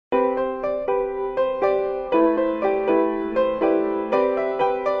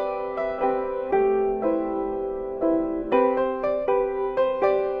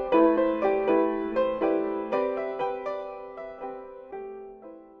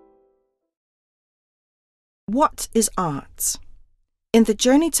What is art? In the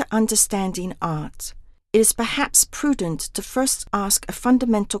journey to understanding art, it is perhaps prudent to first ask a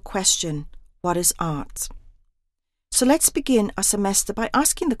fundamental question: what is art? So let's begin our semester by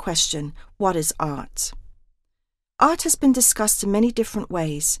asking the question, what is art? Art has been discussed in many different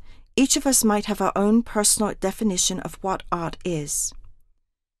ways. Each of us might have our own personal definition of what art is.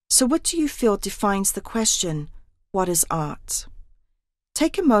 So what do you feel defines the question, what is art?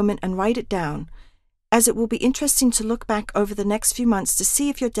 Take a moment and write it down, as it will be interesting to look back over the next few months to see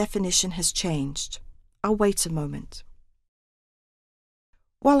if your definition has changed. I'll wait a moment.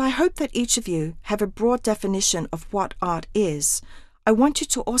 While I hope that each of you have a broad definition of what art is, I want you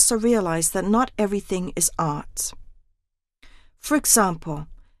to also realize that not everything is art. For example,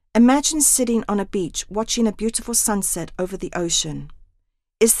 imagine sitting on a beach watching a beautiful sunset over the ocean.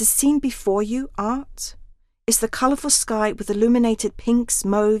 Is the scene before you art? Is the colorful sky with illuminated pinks,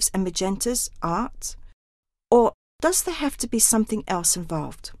 mauves, and magentas art? Or does there have to be something else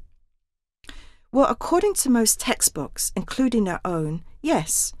involved? Well, according to most textbooks, including our own,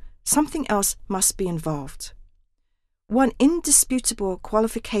 yes, something else must be involved. One indisputable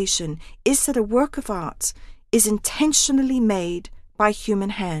qualification is that a work of art is intentionally made by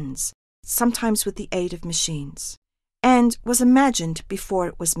human hands, sometimes with the aid of machines, and was imagined before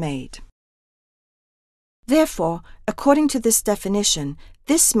it was made. Therefore, according to this definition,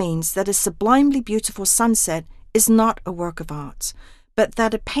 this means that a sublimely beautiful sunset is not a work of art, but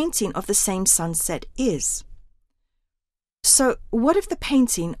that a painting of the same sunset is. So, what if the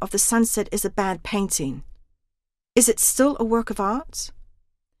painting of the sunset is a bad painting? Is it still a work of art?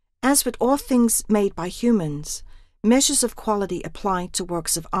 As with all things made by humans, measures of quality apply to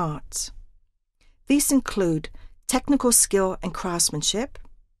works of art. These include technical skill and craftsmanship,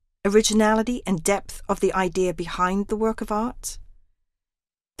 originality and depth of the idea behind the work of art,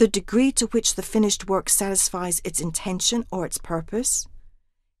 the degree to which the finished work satisfies its intention or its purpose,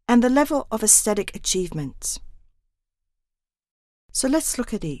 and the level of aesthetic achievement. So let's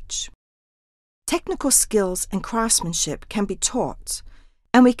look at each. Technical skills and craftsmanship can be taught,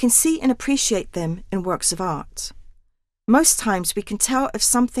 and we can see and appreciate them in works of art. Most times we can tell if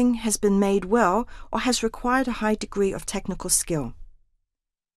something has been made well or has required a high degree of technical skill.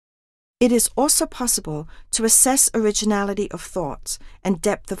 It is also possible to assess originality of thought and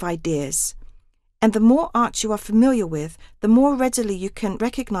depth of ideas, and the more art you are familiar with, the more readily you can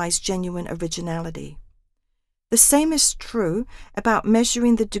recognize genuine originality. The same is true about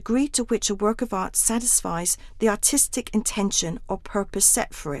measuring the degree to which a work of art satisfies the artistic intention or purpose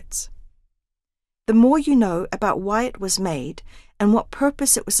set for it. The more you know about why it was made and what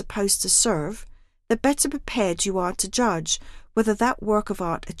purpose it was supposed to serve, the better prepared you are to judge whether that work of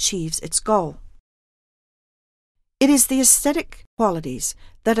art achieves its goal. It is the aesthetic qualities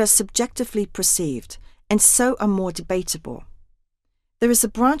that are subjectively perceived, and so are more debatable. There is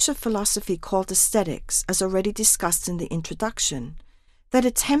a branch of philosophy called aesthetics, as already discussed in the introduction, that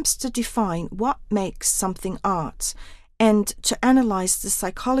attempts to define what makes something art and to analyze the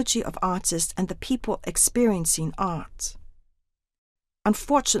psychology of artists and the people experiencing art.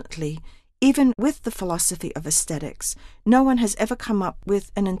 Unfortunately, even with the philosophy of aesthetics, no one has ever come up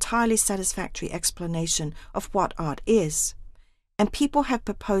with an entirely satisfactory explanation of what art is, and people have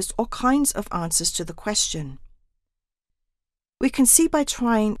proposed all kinds of answers to the question. We can see by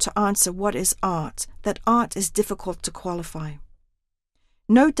trying to answer what is art that art is difficult to qualify.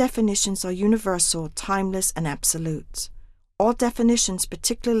 No definitions are universal, timeless, and absolute. All definitions,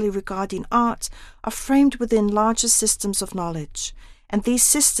 particularly regarding art, are framed within larger systems of knowledge, and these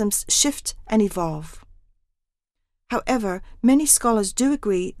systems shift and evolve. However, many scholars do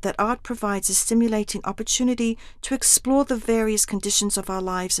agree that art provides a stimulating opportunity to explore the various conditions of our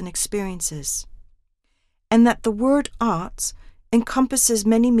lives and experiences, and that the word art encompasses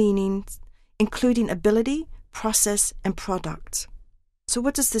many meanings, including ability, process, and product. So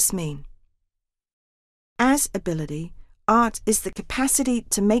what does this mean? As ability, art is the capacity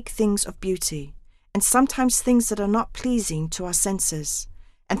to make things of beauty, and sometimes things that are not pleasing to our senses,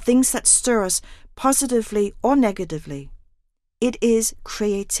 and things that stir us positively or negatively. It is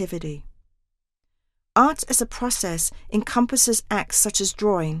creativity. Art as a process encompasses acts such as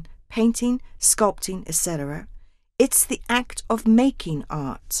drawing, painting, sculpting, etc. It's the act of making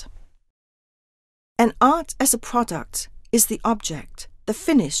art. And art as a product is the object, the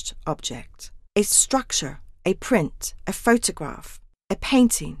finished object, a structure, a print, a photograph, a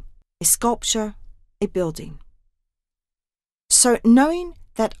painting, a sculpture, a building. So knowing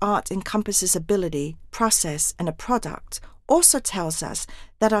that art encompasses ability, process, and a product also tells us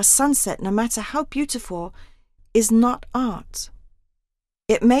that our sunset, no matter how beautiful, is not art.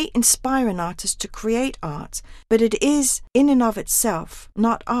 It may inspire an artist to create art, but it is, in and of itself,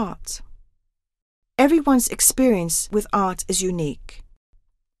 not art. Everyone's experience with art is unique.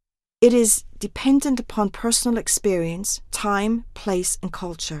 It is dependent upon personal experience, time, place, and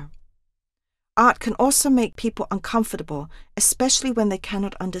culture. Art can also make people uncomfortable, especially when they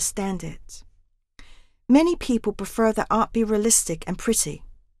cannot understand it. Many people prefer that art be realistic and pretty.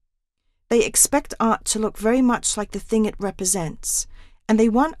 They expect art to look very much like the thing it represents, and they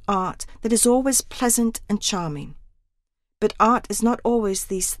want art that is always pleasant and charming. But art is not always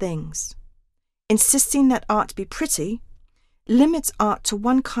these things. Insisting that art be pretty limits art to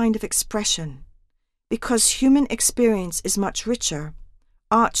one kind of expression. Because human experience is much richer,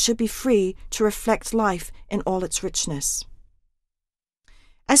 art should be free to reflect life in all its richness.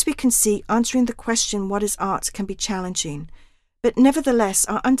 As we can see, answering the question, what is art, can be challenging, but nevertheless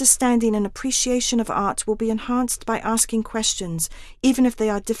our understanding and appreciation of art will be enhanced by asking questions, even if they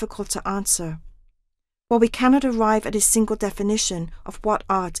are difficult to answer. While we cannot arrive at a single definition of what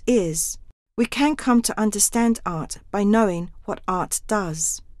art is, we can come to understand art by knowing what art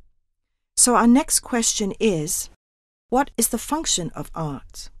does. So our next question is, what is the function of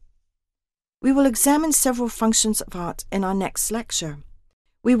art? We will examine several functions of art in our next lecture.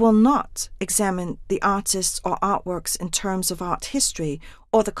 We will not examine the artists or artworks in terms of art history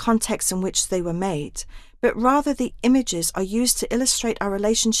or the context in which they were made, but rather the images are used to illustrate our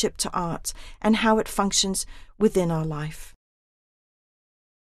relationship to art and how it functions within our life.